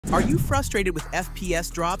Are you frustrated with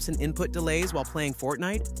FPS drops and input delays while playing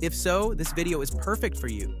Fortnite? If so, this video is perfect for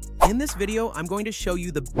you. In this video, I'm going to show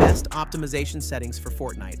you the best optimization settings for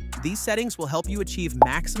Fortnite. These settings will help you achieve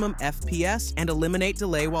maximum FPS and eliminate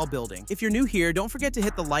delay while building. If you're new here, don't forget to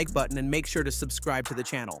hit the like button and make sure to subscribe to the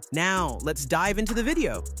channel. Now, let's dive into the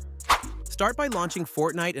video. Start by launching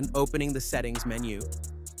Fortnite and opening the settings menu.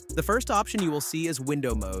 The first option you will see is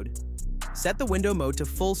window mode. Set the window mode to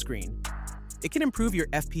full screen. It can improve your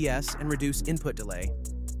FPS and reduce input delay.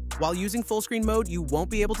 While using full screen mode, you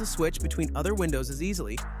won't be able to switch between other windows as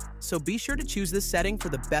easily, so be sure to choose this setting for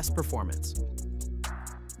the best performance.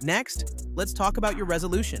 Next, let's talk about your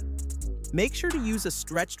resolution. Make sure to use a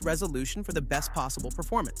stretched resolution for the best possible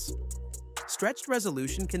performance. Stretched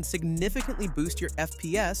resolution can significantly boost your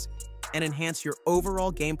FPS and enhance your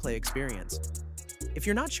overall gameplay experience. If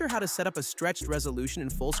you're not sure how to set up a stretched resolution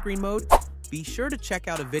in full screen mode, be sure to check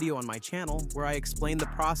out a video on my channel where I explain the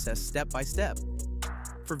process step by step.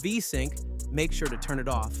 For VSync, make sure to turn it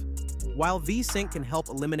off. While VSync can help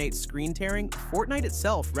eliminate screen tearing, Fortnite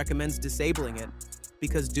itself recommends disabling it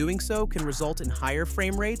because doing so can result in higher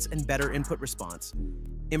frame rates and better input response,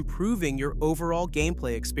 improving your overall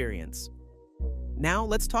gameplay experience. Now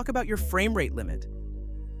let's talk about your frame rate limit.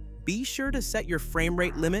 Be sure to set your frame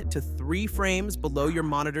rate limit to 3 frames below your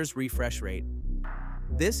monitor's refresh rate.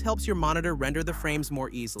 This helps your monitor render the frames more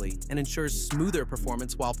easily and ensures smoother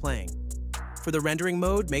performance while playing. For the rendering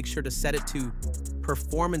mode, make sure to set it to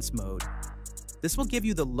performance mode. This will give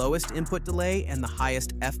you the lowest input delay and the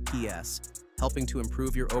highest FPS, helping to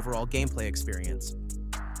improve your overall gameplay experience.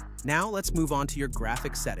 Now let's move on to your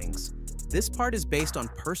graphics settings. This part is based on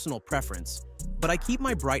personal preference, but I keep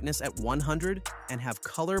my brightness at 100 and have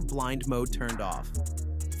color blind mode turned off.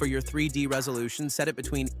 For your 3D resolution, set it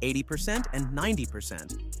between 80% and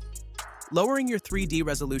 90%. Lowering your 3D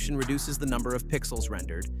resolution reduces the number of pixels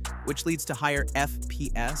rendered, which leads to higher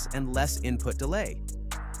FPS and less input delay.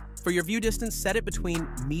 For your view distance, set it between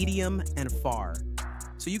medium and far,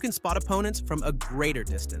 so you can spot opponents from a greater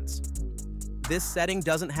distance. This setting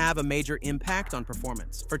doesn't have a major impact on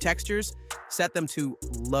performance. For textures, set them to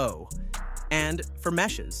low. And for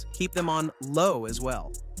meshes, keep them on low as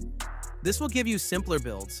well. This will give you simpler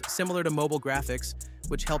builds, similar to mobile graphics,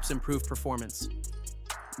 which helps improve performance.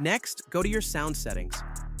 Next, go to your sound settings.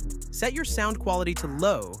 Set your sound quality to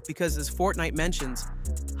low because, as Fortnite mentions,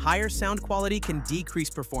 higher sound quality can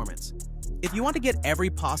decrease performance. If you want to get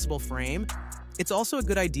every possible frame, it's also a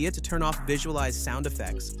good idea to turn off visualized sound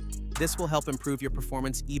effects. This will help improve your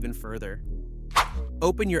performance even further.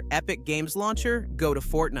 Open your Epic Games launcher, go to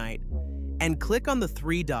Fortnite, and click on the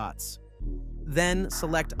 3 dots. Then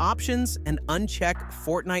select Options and uncheck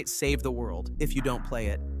Fortnite Save the World if you don't play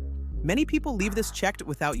it. Many people leave this checked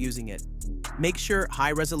without using it. Make sure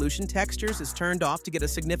High Resolution Textures is turned off to get a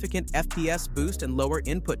significant FPS boost and lower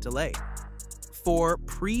input delay. For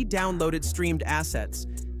pre-downloaded streamed assets,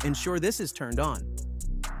 ensure this is turned on.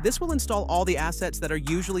 This will install all the assets that are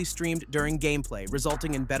usually streamed during gameplay,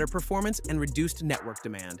 resulting in better performance and reduced network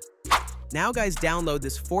demand. Now guys, download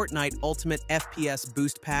this Fortnite Ultimate FPS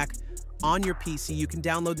Boost Pack on your PC. You can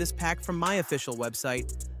download this pack from my official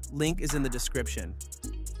website. Link is in the description.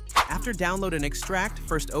 After download and extract,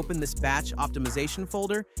 first open this batch optimization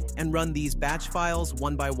folder and run these batch files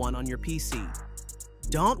one by one on your PC.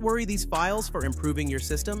 Don't worry these files for improving your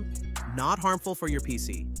system, not harmful for your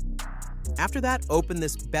PC. After that, open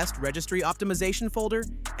this best registry optimization folder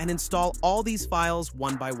and install all these files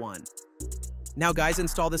one by one. Now guys,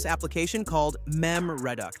 install this application called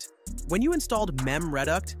MemReduct. When you installed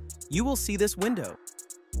MemReduct, you will see this window.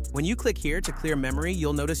 When you click here to clear memory,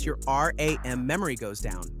 you'll notice your RAM memory goes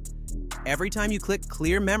down. Every time you click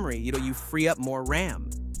clear memory, you free up more RAM.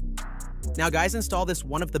 Now guys, install this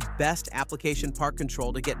one of the best application park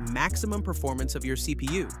control to get maximum performance of your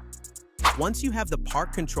CPU. Once you have the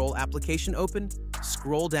park control application open,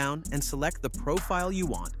 scroll down and select the profile you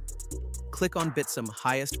want. Click on Bitsum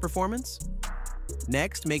highest performance.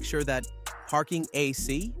 Next, make sure that parking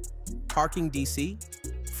AC, parking DC,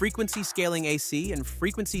 frequency scaling AC, and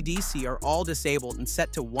frequency DC are all disabled and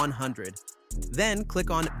set to 100. Then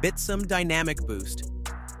click on Bitsum Dynamic Boost.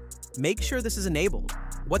 Make sure this is enabled.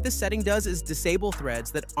 What this setting does is disable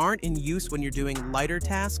threads that aren't in use when you're doing lighter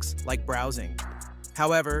tasks like browsing.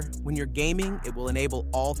 However, when you're gaming, it will enable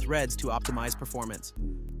all threads to optimize performance.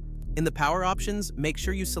 In the power options, make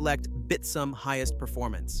sure you select Bitsum Highest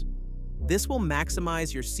Performance. This will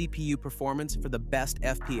maximize your CPU performance for the best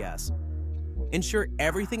FPS. Ensure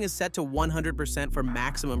everything is set to 100% for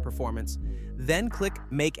maximum performance. Then click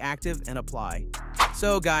Make Active and apply.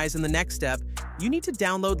 So guys, in the next step, You need to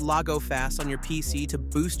download LagoFast on your PC to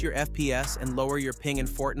boost your FPS and lower your ping in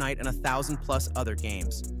Fortnite and 1,000+ other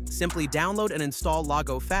games. Simply download and install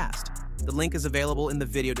LagoFast. The link is available in the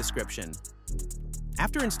video description.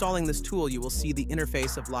 After installing this tool, you will see the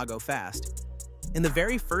interface of LagoFast. In the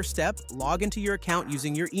very first step, log into your account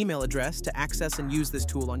using your email address to access and use this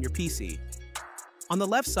tool on your PC. On the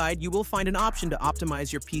left side, you will find an option to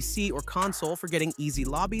optimize your PC or console for getting easy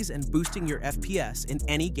lobbies and boosting your FPS in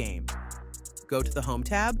any game. Go to the Home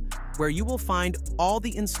tab, where you will find all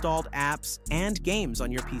the installed apps and games on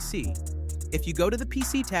your PC. If you go to the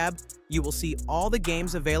PC tab, you will see all the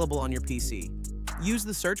games available on your PC. Use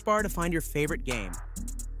the search bar to find your favorite game.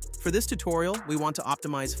 For this tutorial, we want to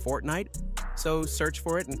optimize Fortnite, so search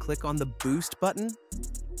for it and click on the Boost button.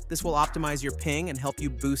 This will optimize your ping and help you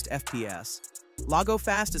boost FPS.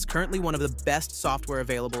 LagoFast is currently one of the best software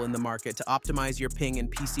available in the market to optimize your ping and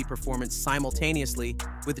PC performance simultaneously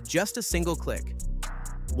with just a single click.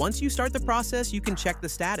 Once you start the process, you can check the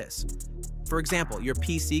status. For example, your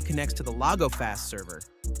PC connects to the LagoFast server,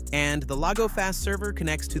 and the LagoFast server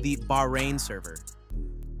connects to the Bahrain server.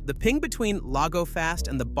 The ping between LagoFast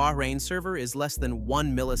and the Bahrain server is less than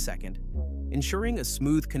 1 millisecond, ensuring a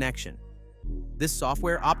smooth connection. This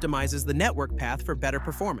software optimizes the network path for better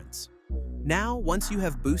performance. Now, once you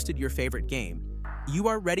have boosted your favorite game, you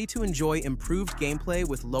are ready to enjoy improved gameplay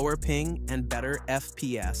with lower ping and better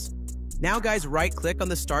FPS. Now guys, right-click on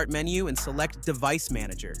the Start menu and select Device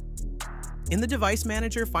Manager. In the Device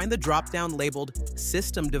Manager, find the drop-down labeled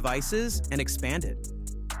System Devices and expand it.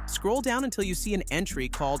 Scroll down until you see an entry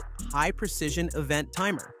called High Precision Event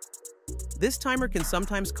Timer. This timer can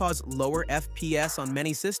sometimes cause lower FPS on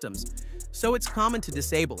many systems, so it's common to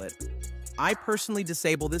disable it. I personally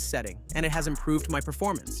disable this setting, and it has improved my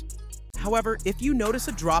performance. However, if you notice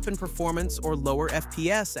a drop in performance or lower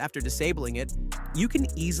FPS after disabling it, you can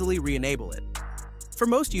easily re-enable it. For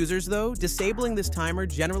most users, though, disabling this timer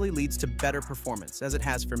generally leads to better performance, as it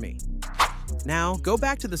has for me. Now, go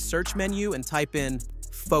back to the search menu and type in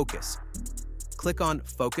Focus. Click on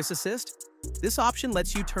Focus Assist. This option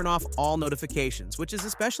lets you turn off all notifications, which is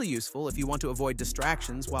especially useful if you want to avoid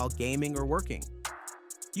distractions while gaming or working.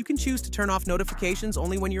 You can choose to turn off notifications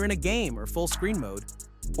only when you're in a game or full screen mode,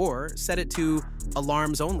 or set it to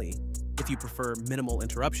Alarms Only if you prefer minimal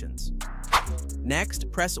interruptions. Next,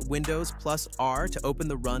 press Windows plus R to open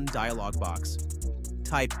the Run dialog box.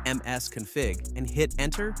 Type msconfig and hit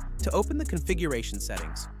Enter to open the configuration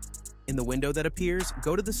settings. In the window that appears,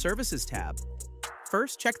 go to the Services tab.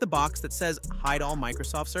 First, check the box that says Hide all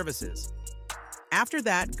Microsoft services. After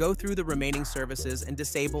that, go through the remaining services and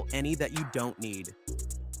disable any that you don't need.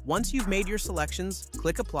 Once you've made your selections,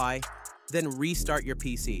 click Apply, then restart your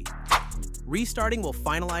PC. Restarting will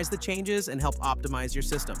finalize the changes and help optimize your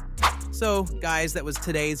system. So, guys, that was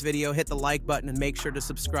today's video. Hit the like button and make sure to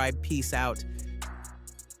subscribe. Peace out.